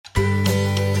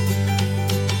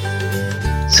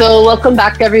So welcome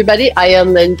back, everybody. I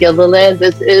am Lynn Gilliland.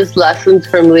 This is Lessons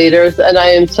from Leaders, and I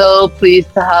am so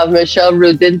pleased to have Michelle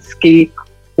Rudinsky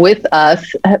with us.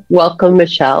 Welcome,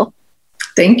 Michelle.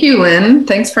 Thank you, Lynn.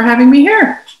 Thanks for having me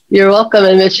here. You're welcome.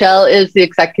 And Michelle is the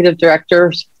executive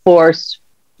director for,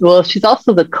 well, she's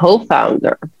also the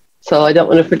co-founder. So I don't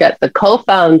want to forget the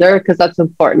co-founder, because that's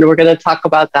important. We're going to talk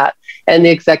about that, and the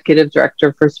executive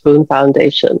director for Spoon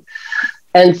Foundation.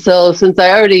 And so, since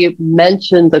I already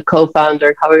mentioned the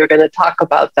co-founder, how we were going to talk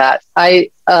about that, I'd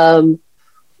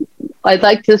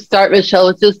like to start, Michelle,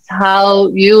 with just how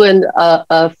you and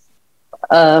I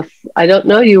don't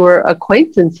know, you were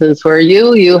acquaintances, were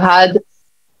you?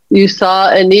 You saw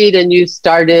a need and you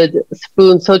started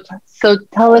Spoon. So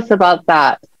tell us about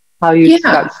that, how you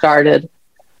got started.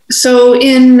 So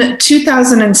in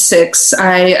 2006,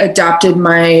 I adopted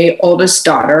my oldest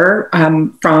daughter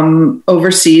from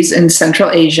overseas in Central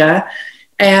Asia.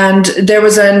 And there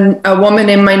was a woman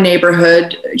in my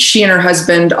neighborhood. She and her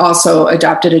husband also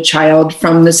adopted a child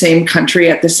from the same country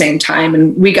at the same time.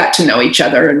 And we got to know each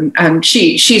other. And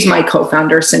she's my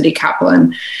co-founder, Cindy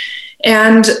Kaplan.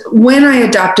 And when I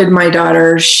adopted my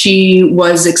daughter, she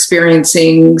was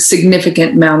experiencing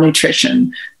significant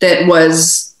malnutrition that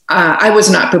I was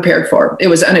not prepared for. It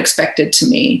was unexpected to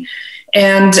me.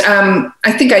 And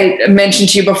I think I mentioned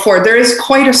to you before, there is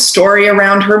quite a story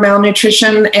around her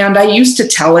malnutrition. And I used to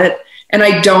tell it, and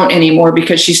I don't anymore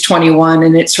because she's 21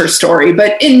 and it's her story.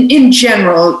 But in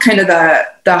general, kind of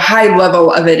the high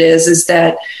level of it is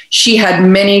that she had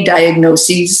many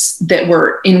diagnoses that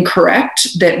were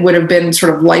incorrect, that would have been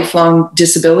sort of lifelong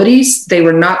disabilities. They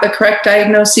were not the correct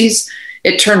diagnoses.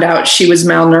 It turned out she was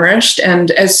malnourished. And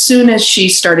as soon as she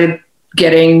started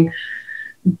getting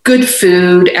good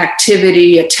food,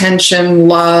 activity, attention,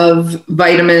 love,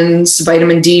 vitamins,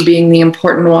 vitamin D being the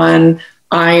important one,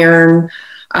 iron,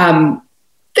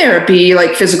 therapy,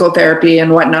 like physical therapy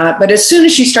and whatnot. But as soon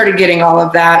as she started getting all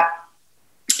of that,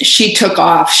 she took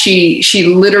off. She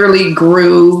literally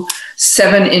grew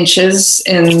 7 inches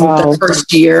in the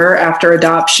first year after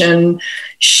adoption.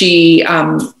 She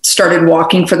started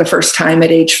walking for the first time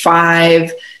at age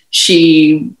 5.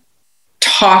 She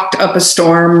talked up a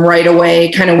storm right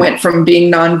away, kind of went from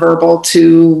being nonverbal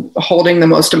to holding the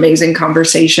most amazing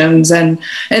conversations. And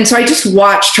so I just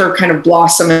watched her kind of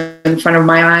blossom in front of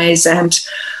my eyes. And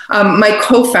my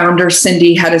co-founder,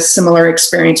 Cindy, had a similar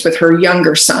experience with her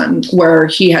younger son, where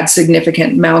he had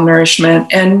significant malnourishment.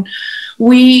 And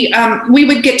we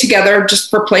would get together just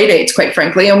for play dates, quite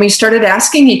frankly. And we started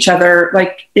asking each other,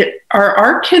 like, are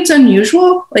our kids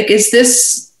unusual? Like, is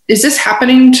this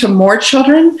happening to more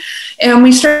children? And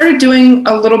we started doing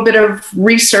a little bit of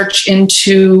research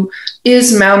into,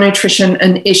 is malnutrition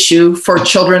an issue for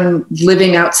children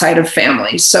living outside of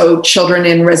families? So children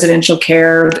in residential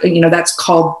care, that's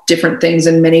called different things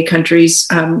in many countries.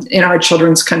 In our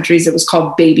children's countries, it was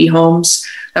called baby homes.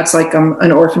 That's like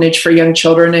an orphanage for young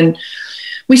children. And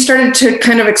we started to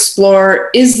kind of explore,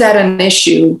 is that an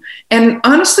issue? And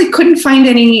honestly, couldn't find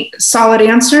any solid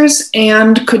answers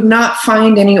and could not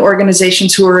find any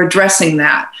organizations who were addressing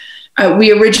that.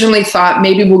 We originally thought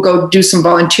maybe we'll go do some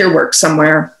volunteer work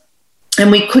somewhere,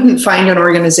 and we couldn't find an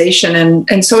organization.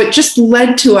 And so it just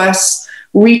led to us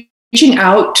reaching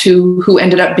out to who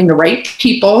ended up being the right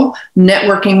people,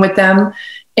 networking with them,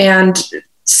 and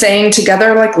saying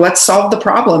together, like, let's solve the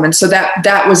problem. And so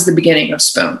that was the beginning of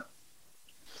Spoon.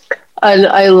 And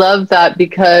I love that,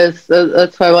 because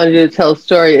that's why I wanted you to tell a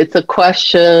story. It's a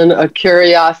question, a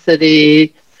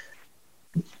curiosity,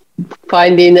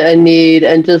 finding a need,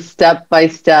 and just step by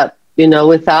step,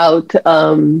 without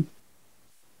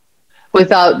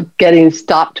getting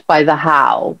stopped by the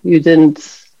how. You didn't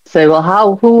say,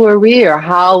 well, who are we, or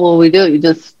how will we do it? You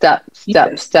just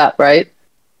step, right?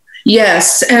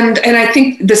 Yes. And I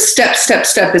think the step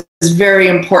is very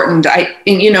important.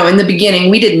 In the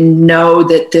beginning, we didn't know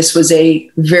that this was a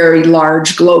very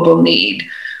large global need.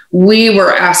 We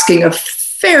were asking a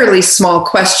fairly small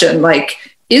question, like,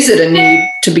 is it a need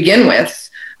to begin with?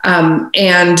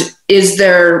 And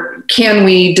can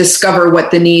we discover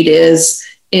what the need is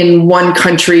in one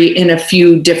country in a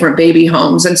few different baby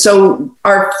homes? And so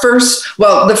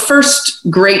the first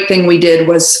great thing we did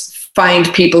was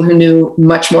find people who knew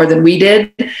much more than we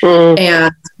did.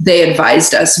 And they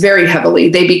advised us very heavily.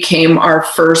 They became our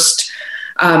first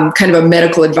kind of a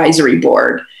medical advisory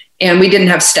board. And we didn't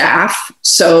have staff.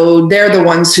 So they're the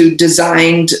ones who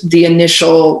designed the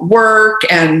initial work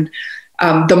and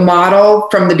the model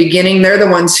from the beginning. They're the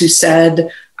ones who said,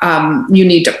 you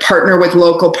need to partner with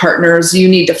local partners. You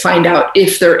need to find out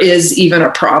if there is even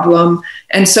a problem.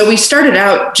 And so we started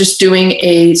out just doing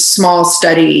a small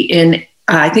study in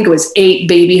I think it was 8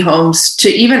 baby homes to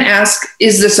even ask,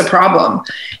 is this a problem?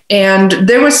 And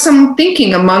there was some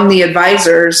thinking among the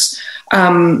advisors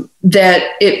that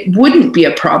it wouldn't be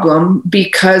a problem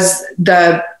because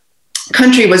the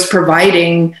country was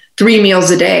providing 3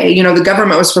 meals a day. You know, the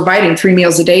government was providing 3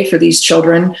 meals a day for these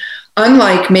children,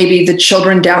 unlike maybe the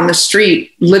children down the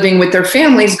street living with their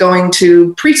families going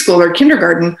to preschool or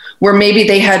kindergarten, where maybe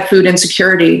they had food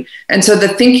insecurity. And so the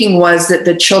thinking was that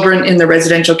the children in the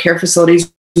residential care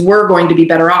facilities were going to be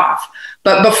better off.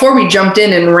 But before we jumped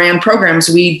in and ran programs,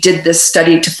 we did this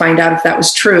study to find out if that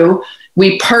was true.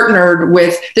 We partnered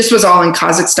with, this was all in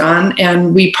Kazakhstan,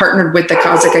 and we partnered with the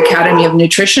Kazakh Academy of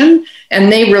Nutrition,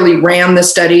 and they really ran the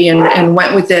study and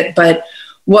went with it. But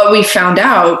what we found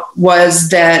out was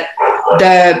that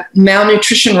the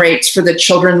malnutrition rates for the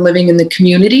children living in the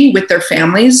community with their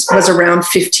families was around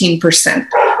 15%.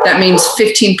 That means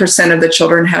 15% of the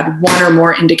children had one or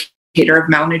more indicator of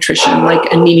malnutrition,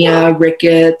 like anemia,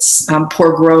 rickets,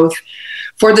 poor growth.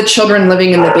 For the children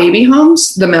living in the baby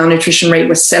homes, the malnutrition rate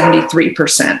was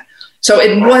 73%. So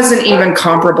it wasn't even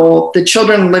comparable. The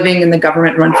children living in the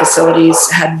government-run facilities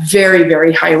had very,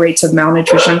 very high rates of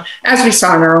malnutrition, as we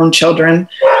saw in our own children.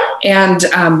 And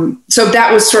so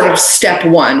that was sort of step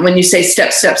one. When you say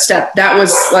step, that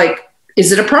was like,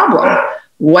 is it a problem?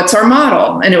 What's our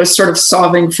model? And it was sort of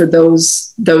solving for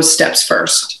those steps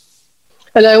first.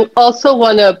 And I also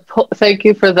want to thank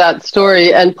you for that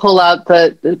story and pull out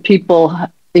the people,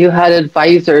 you had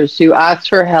advisors, you asked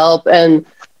for help, and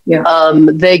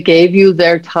they gave you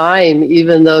their time,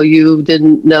 even though you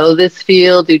didn't know this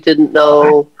field, you didn't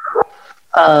know,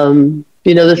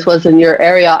 this wasn't your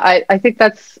area. I think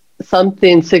that's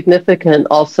something significant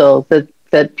also,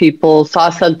 that people saw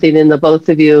something in the both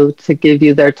of you to give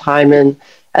you their time and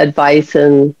advice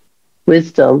and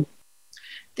wisdom.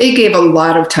 They gave a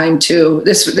lot of time too.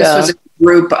 This was a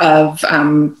group of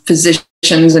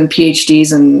physicians and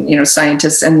PhDs and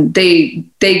scientists, and they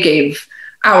gave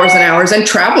hours and hours and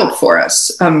traveled for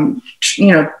us.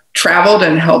 Traveled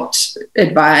and helped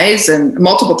advise and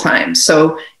multiple times.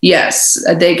 So yes,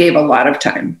 they gave a lot of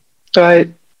time.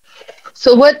 Right.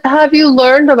 So what have you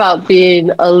learned about being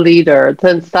a leader?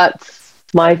 Since that's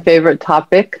my favorite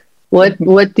topic. What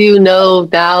do you know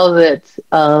now that?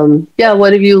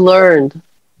 What have you learned?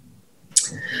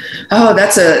 Oh,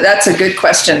 that's a good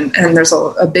question. And there's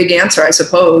a big answer, I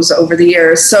suppose, over the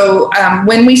years. So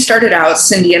when we started out,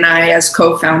 Cindy and I, as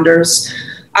co-founders,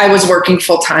 I was working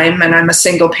full time, and I'm a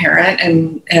single parent,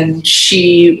 and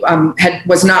she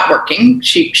was not working.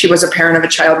 She was a parent of a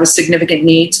child with significant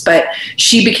needs, but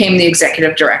she became the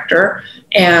executive director.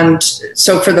 And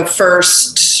so for the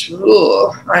first,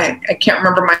 I can't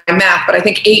remember my math, but I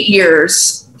think 8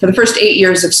 years. For the first 8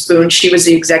 years of Spoon, she was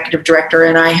the executive director,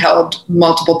 and I held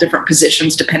multiple different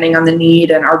positions depending on the need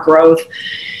and our growth.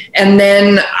 And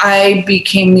then I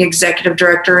became the executive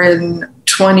director in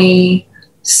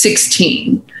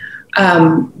 2016.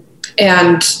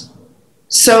 And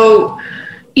so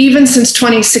even since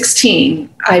 2016,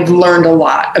 I've learned a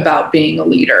lot about being a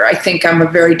leader. I think I'm a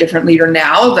very different leader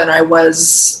now than I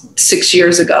was 6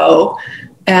 years ago.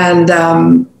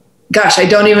 And gosh, I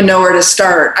don't even know where to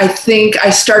start. I think I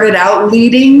started out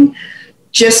leading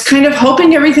just kind of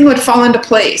hoping everything would fall into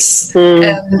place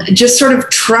and just sort of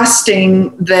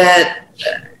trusting that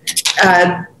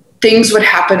things would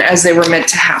happen as they were meant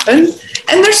to happen.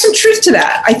 And there's some truth to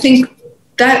that. I think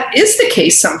that is the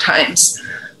case sometimes.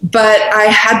 But I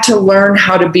had to learn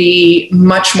how to be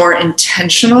much more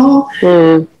intentional.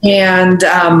 And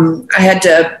I had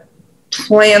to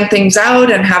plan things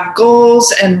out and have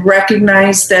goals and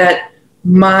recognize that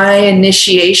my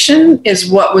initiation is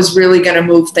what was really going to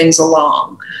move things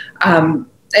along. And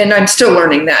I'm still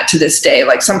learning that to this day.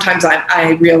 Like sometimes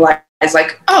I realize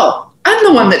like, oh, I'm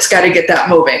the one that's got to get that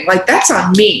moving. Like that's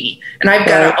on me, and I've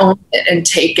got to own it and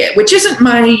take it, which isn't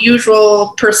my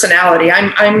usual personality.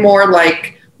 I'm more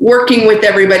like working with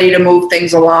everybody to move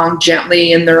things along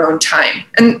gently in their own time.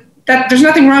 And that there's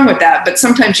nothing wrong with that, but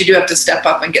sometimes you do have to step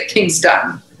up and get things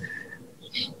done.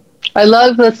 I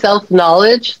love the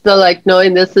self-knowledge, the like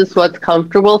knowing this is what's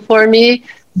comfortable for me,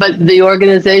 but the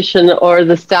organization or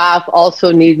the staff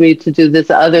also need me to do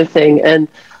this other thing. And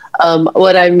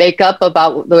what I make up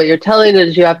about what you're telling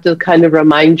is you have to kind of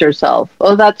remind yourself,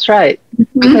 oh, that's right.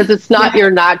 Because it's not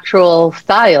your natural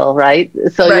style, right?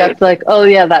 So you have to like, oh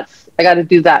yeah, I got to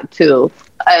do that too.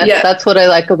 That's what I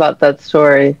like about that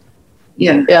story.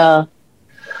 Yeah.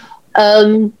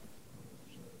 And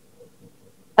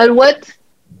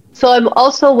so I'm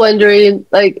also wondering,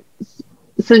 like,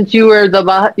 since you were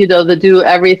the do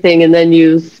everything, and then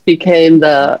you became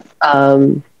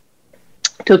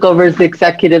took over as the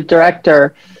executive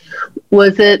director,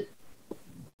 was it,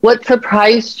 what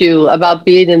surprised you about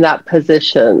being in that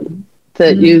position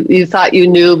that you thought you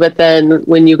knew, but then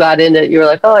when you got in it, you were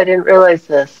like, oh, I didn't realize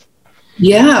this?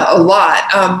 Yeah, a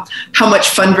lot. How much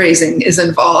fundraising is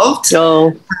involved?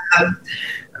 No.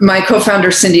 My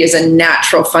co-founder, Cindy, is a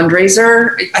natural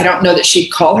fundraiser. I don't know that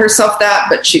she'd call herself that,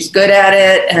 but she's good at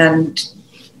it, and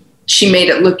she made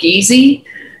it look easy.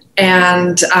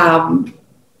 And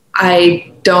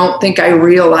I don't think I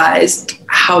realized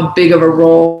how big of a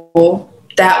role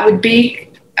that would be.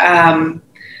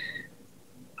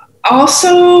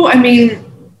 Also, I mean,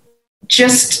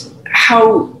 just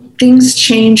how things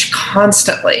change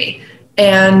constantly.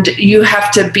 And you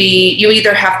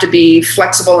either have to be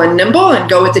flexible and nimble and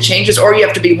go with the changes, or you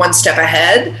have to be one step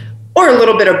ahead, or a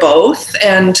little bit of both.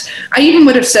 And I even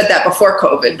would have said that before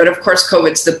COVID, but of course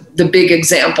COVID's the big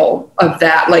example of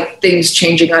that, like things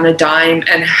changing on a dime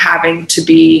and having to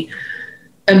be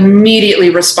immediately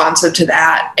responsive to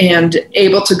that and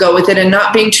able to go with it and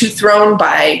not being too thrown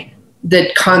by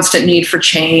the constant need for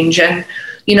change. And,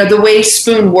 you know, the way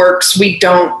Spoon works, we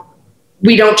don't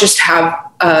just have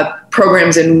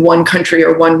programs in one country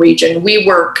or one region. We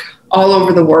work all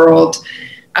over the world,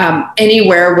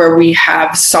 anywhere where we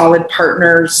have solid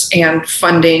partners and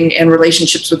funding and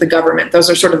relationships with the government. Those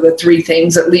are sort of the three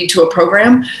things that lead to a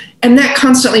program. And that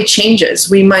constantly changes.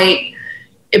 We might,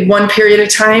 in one period of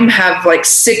time, have like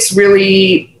 6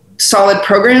 really solid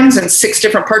programs in 6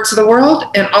 different parts of the world.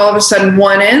 And all of a sudden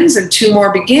one ends and 2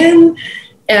 more begin.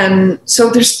 And so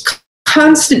there's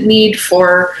constant need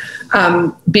for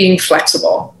being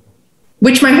flexible,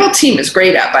 which my whole team is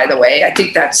great at, by the way. I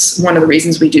think that's one of the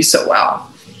reasons we do so well.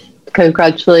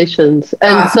 Congratulations.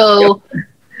 And so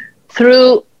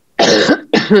through,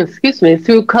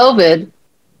 through COVID,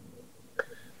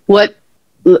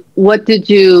 what did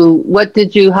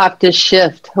you have to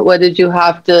shift? What did you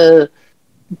have to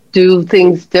do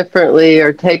things differently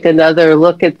or take another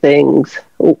look at things?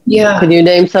 Yeah. Can you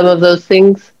name some of those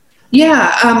things?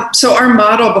 Yeah. So our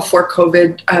model before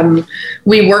COVID,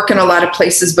 we work in a lot of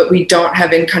places, but we don't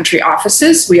have in-country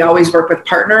offices. We always work with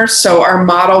partners. So our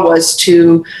model was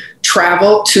to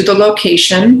travel to the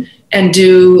location and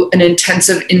do an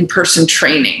intensive in-person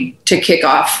training to kick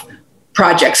off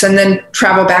projects, and then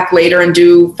travel back later and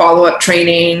do follow-up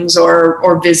trainings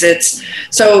or visits.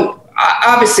 So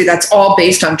obviously that's all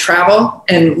based on travel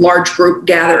and large group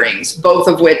gatherings, both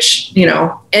of which, you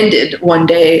know, ended one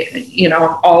day. You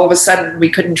know, all of a sudden we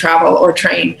couldn't travel or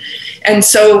train. And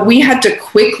so we had to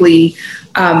quickly,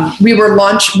 we were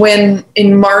launched when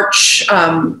in March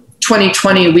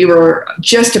 2020, we were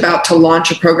just about to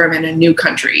launch a program in a new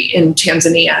country, in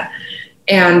Tanzania.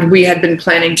 And we had been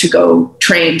planning to go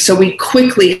train. So we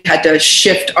quickly had to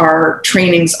shift our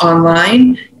trainings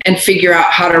online and figure out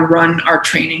how to run our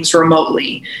trainings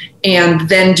remotely, and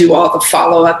then do all the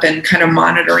follow-up and kind of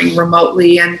monitoring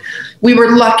remotely. And we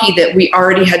were lucky that we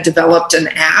already had developed an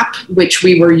app, which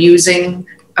we were using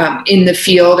in the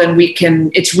field, and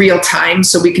it's real time,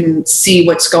 so we can see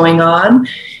what's going on.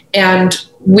 And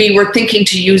we were thinking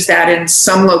to use that in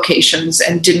some locations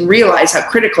and didn't realize how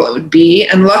critical it would be.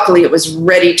 And luckily it was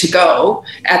ready to go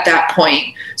at that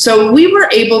point. So we were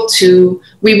able to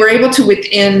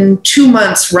within 2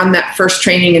 months run that first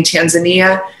training in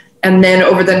Tanzania. And then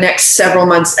over the next several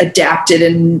months adapt it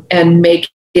and make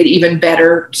it even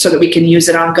better so that we can use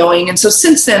it ongoing. And so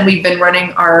since then we've been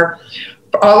running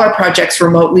all our projects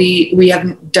remotely. We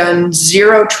have done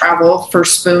 0 travel for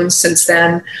Spoon since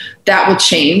then. That will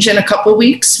change in a couple of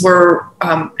weeks. We're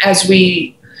as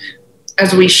we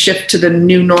shift to the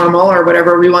new normal, or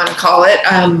whatever we want to call it.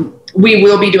 We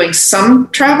will be doing some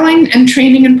traveling and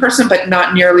training in person, but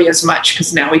not nearly as much,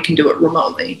 because now we can do it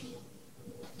remotely.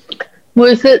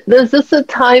 Was this a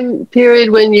time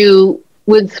period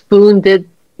when Spoon did,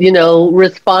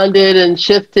 responded and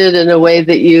shifted in a way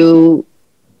that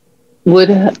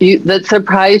that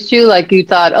surprised you? Like you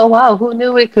thought, oh wow, who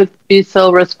knew we could be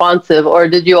so responsive? Or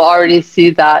did you already see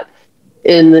that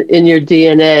in your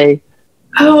DNA?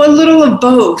 Oh, a little of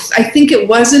both. I think it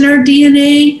was in our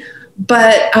DNA,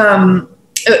 but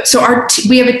so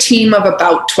we have a team of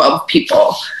about 12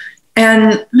 people,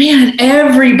 and man,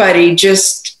 everybody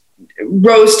just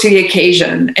rose to the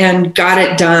occasion and got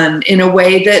it done in a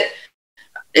way that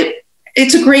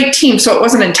it's a great team. So it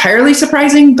wasn't entirely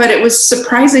surprising, but it was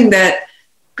surprising that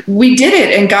we did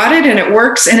it and got it and it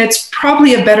works, and it's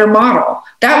probably a better model.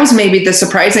 That was maybe the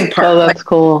surprising part. Oh, that's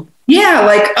cool. Yeah,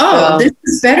 this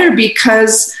is better,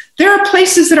 because there are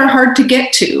places that are hard to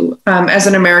get to as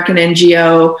an American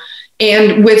NGO,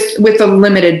 and with a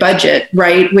limited budget,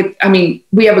 right?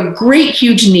 We have a great,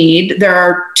 huge need. There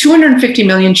are 250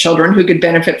 million children who could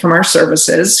benefit from our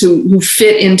services, who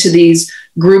fit into these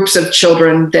groups of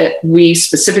children that we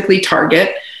specifically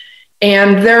target.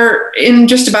 And they're in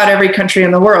just about every country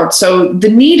in the world. So the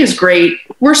need is great.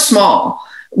 We're small.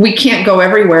 We can't go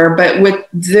everywhere, but with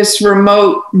this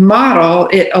remote model,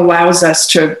 it allows us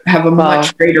to have a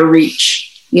much greater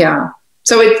reach. Yeah.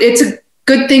 So it's a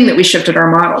good thing that we shifted our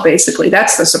model, basically.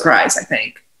 That's the surprise, I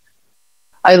think.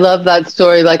 I love that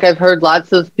story. Like, I've heard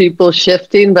lots of people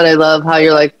shifting, but I love how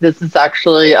you're like, this is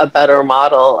actually a better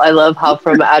model. I love how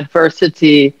from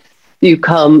adversity you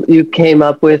came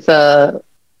up with a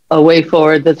way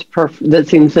forward that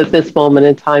seems at this moment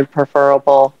in time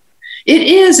preferable. It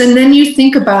is. And then you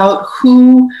think about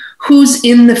who's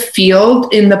in the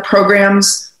field, in the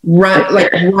programs,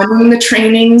 running the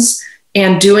trainings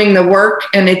and doing the work.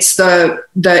 And it's the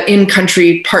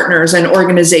in-country partners and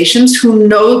organizations who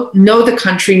know the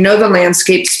country, know the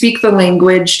landscape, speak the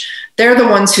language. They're the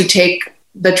ones who take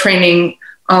the training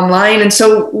online. And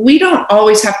so we don't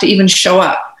always have to even show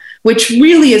up, which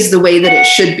really is the way that it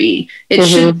should be. It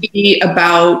should be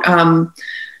about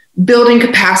building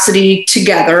capacity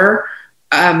together.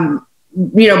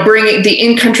 Bringing the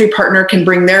in-country partner can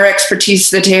bring their expertise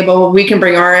to the table. We can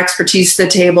bring our expertise to the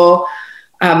table.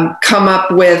 Come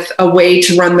up with a way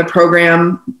to run the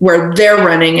program where they're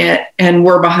running it and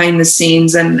we're behind the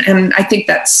scenes. And I think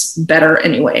that's better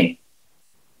anyway.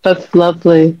 That's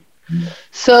lovely.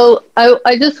 So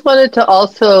I just wanted to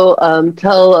also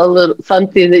tell a little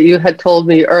something that you had told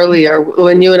me earlier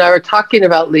when you and I were talking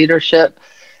about leadership.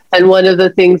 And one of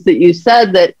the things that you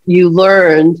said that you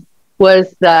learned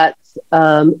was that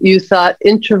you thought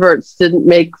introverts didn't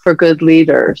make for good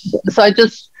leaders. So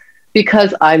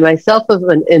because I myself am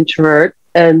an introvert,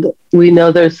 and we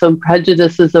know there's some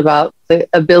prejudices about the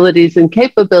abilities and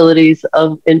capabilities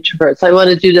of introverts. I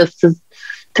wanted you just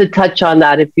to touch on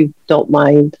that, if you don't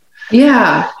mind.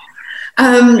 Yeah.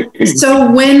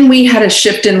 So when we had a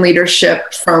shift in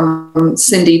leadership from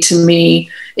Cindy to me,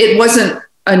 it wasn't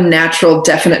a natural,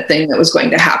 definite thing that was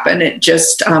going to happen. It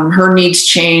just, her needs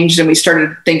changed and we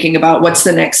started thinking about what's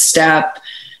the next step.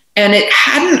 And it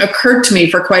hadn't occurred to me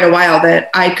for quite a while that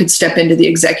I could step into the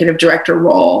executive director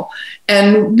role.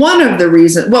 And one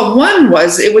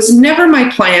was it was never my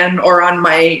plan or on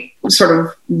my sort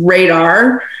of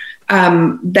radar.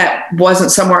 That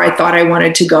wasn't somewhere I thought I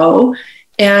wanted to go.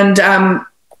 And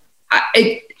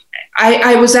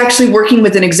I was actually working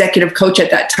with an executive coach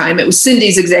at that time. It was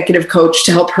Cindy's executive coach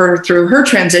to help her through her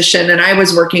transition. And I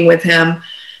was working with him.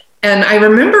 And I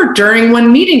remember during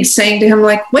one meeting saying to him,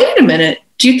 like, wait a minute.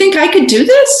 Do you think I could do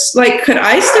this? Like, could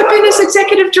I step in as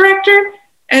executive director?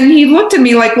 And he looked at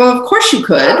me like, well, of course you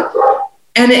could.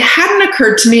 And it hadn't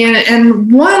occurred to me.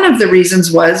 And one of the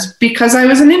reasons was because I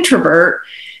was an introvert.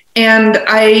 And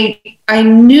I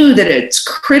knew that it's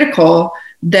critical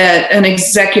that an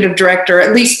executive director,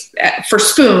 at least for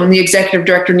Spoon, the executive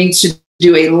director needs to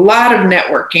do a lot of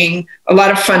networking, a lot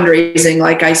of fundraising,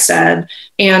 like I said,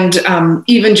 and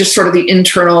even just sort of the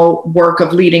internal work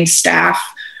of leading staff.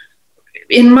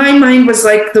 In my mind was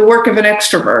like the work of an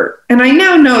extrovert. And I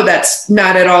now know that's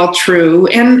not at all true.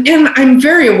 And I'm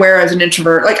very aware as an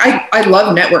introvert, like I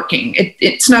love networking.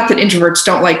 It's not that introverts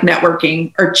don't like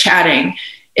networking or chatting.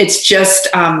 It's just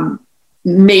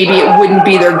maybe it wouldn't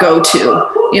be their go-to.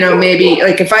 Maybe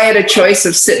like if I had a choice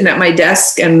of sitting at my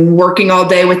desk and working all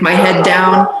day with my head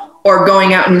down or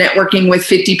going out and networking with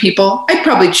 50 people, I'd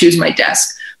probably choose my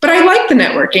desk. But I like the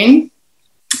networking.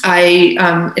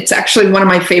 It's actually one of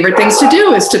my favorite things to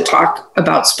do is to talk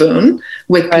about Spoon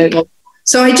with people.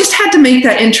 So I just had to make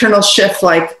that internal shift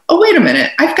like, oh, wait a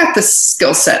minute, I've got the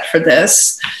skill set for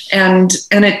this. And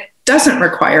it doesn't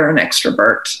require an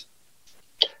extrovert.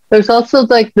 There's also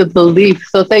like the belief.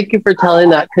 So thank you for telling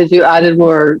that because you added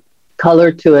more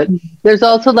color to it. There's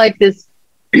also like this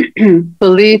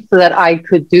belief that I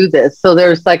could do this. So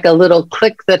there's like a little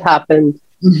click that happened.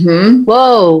 Mm-hmm.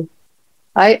 Whoa,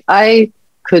 I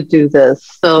could do this.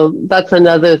 So that's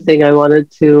another thing I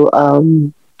wanted to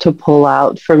pull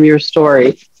out from your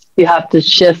story. You have to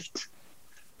shift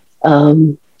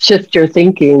your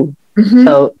thinking. Mm-hmm.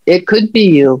 So it could be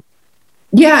you.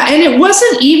 Yeah. And it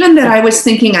wasn't even that I was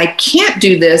thinking I can't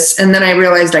do this. And then I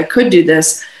realized I could do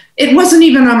this. It wasn't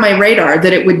even on my radar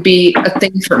that it would be a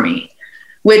thing for me,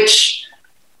 which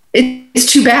is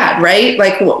too bad, right?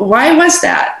 Like, why was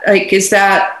that? Like, is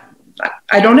that,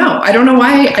 I don't know. I don't know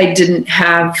why I didn't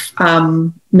have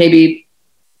maybe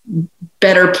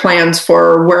better plans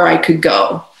for where I could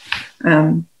go.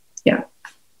 Yeah.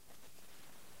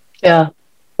 Yeah.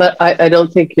 But I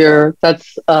don't think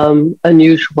that's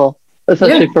unusual.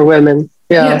 especially for women.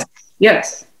 Yeah. Yes.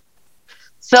 Yes.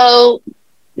 So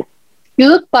you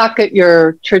look back at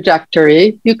your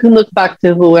trajectory. You can look back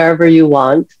to whoever you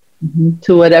want,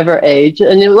 to whatever age.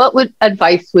 And what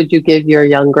advice would you give your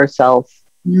younger self?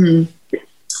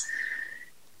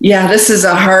 Yeah, this is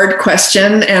a hard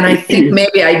question. And I think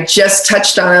maybe I just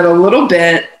touched on it a little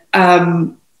bit.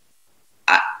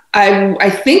 I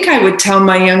think I would tell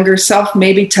my younger self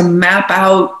maybe to map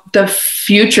out the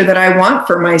future that I want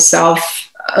for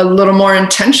myself a little more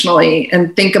intentionally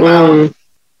and think about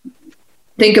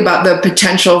the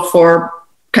potential for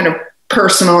kind of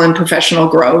personal and professional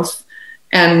growth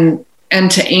and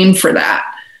to aim for that.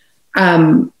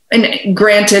 And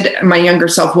granted, my younger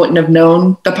self wouldn't have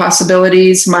known the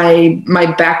possibilities. My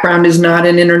background is not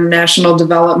in international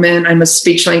development. I'm a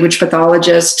speech language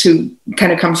pathologist who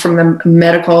kind of comes from the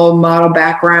medical model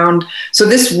background. So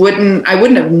I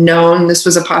wouldn't have known this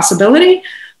was a possibility,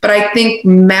 but I think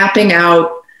mapping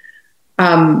out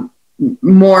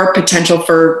more potential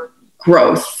for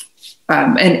growth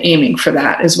and aiming for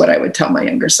that is what I would tell my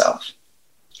younger self.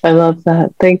 I love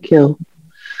that. Thank you.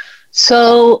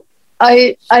 So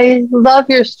I love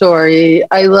your story.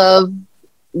 I love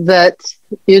that,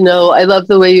 I love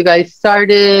the way you guys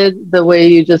started, the way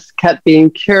you just kept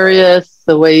being curious,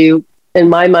 the way in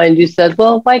my mind, you said,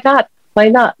 well, why not? Why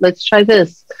not? Let's try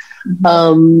this.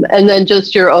 And then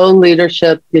just your own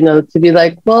leadership, to be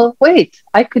like, well, wait,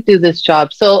 I could do this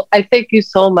job. So I thank you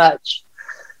so much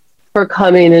for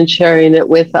coming and sharing it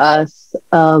with us.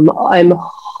 I'm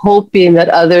hoping that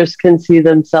others can see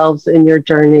themselves in your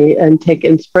journey and take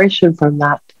inspiration from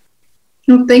that.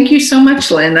 Well, thank you so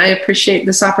much, Lynn. I appreciate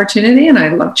this opportunity and I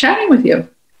love chatting with you.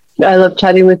 I love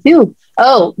chatting with you.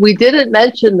 Oh, we didn't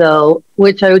mention though,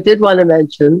 which I did want to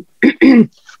mention,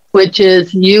 which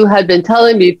is you had been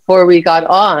telling me before we got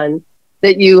on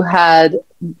that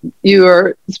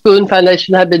your Spoon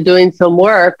Foundation had been doing some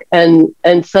work and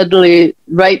suddenly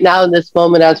right now in this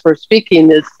moment as we're speaking,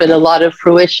 there's been a lot of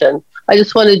fruition. I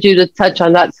just wanted you to touch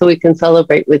on that so we can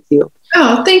celebrate with you.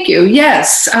 Oh, thank you.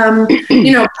 Yes. Part of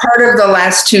the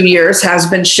last 2 years has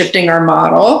been shifting our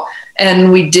model,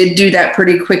 and we did do that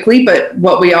pretty quickly. But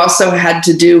what we also had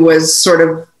to do was sort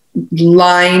of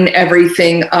line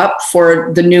everything up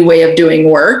for the new way of doing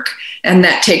work. And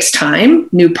that takes time,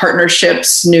 new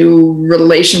partnerships, new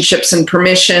relationships and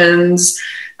permissions,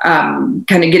 kind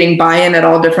of getting buy-in at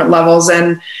all different levels.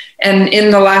 And in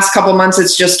the last couple of months,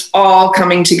 it's just all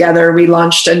coming together. We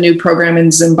launched a new program in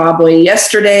Zimbabwe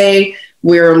yesterday.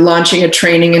 We're launching a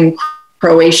training in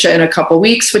Croatia in a couple of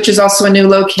weeks, which is also a new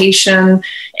location,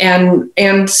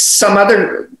 and some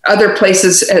other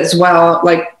places as well.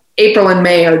 Like April and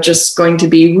May are just going to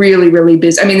be really, really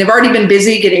busy. I mean, they've already been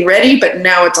busy getting ready, but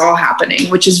now it's all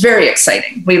happening, which is very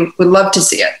exciting. We would love to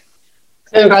see it.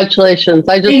 Congratulations.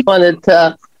 I just wanted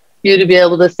you to be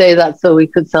able to say that so we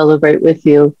could celebrate with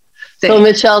you. So,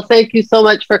 Michelle, thank you so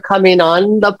much for coming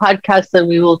on the podcast, and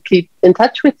we will keep in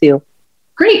touch with you.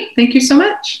 Great. Thank you so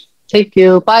much. Thank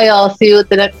you. Bye, all. See you at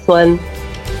the next one.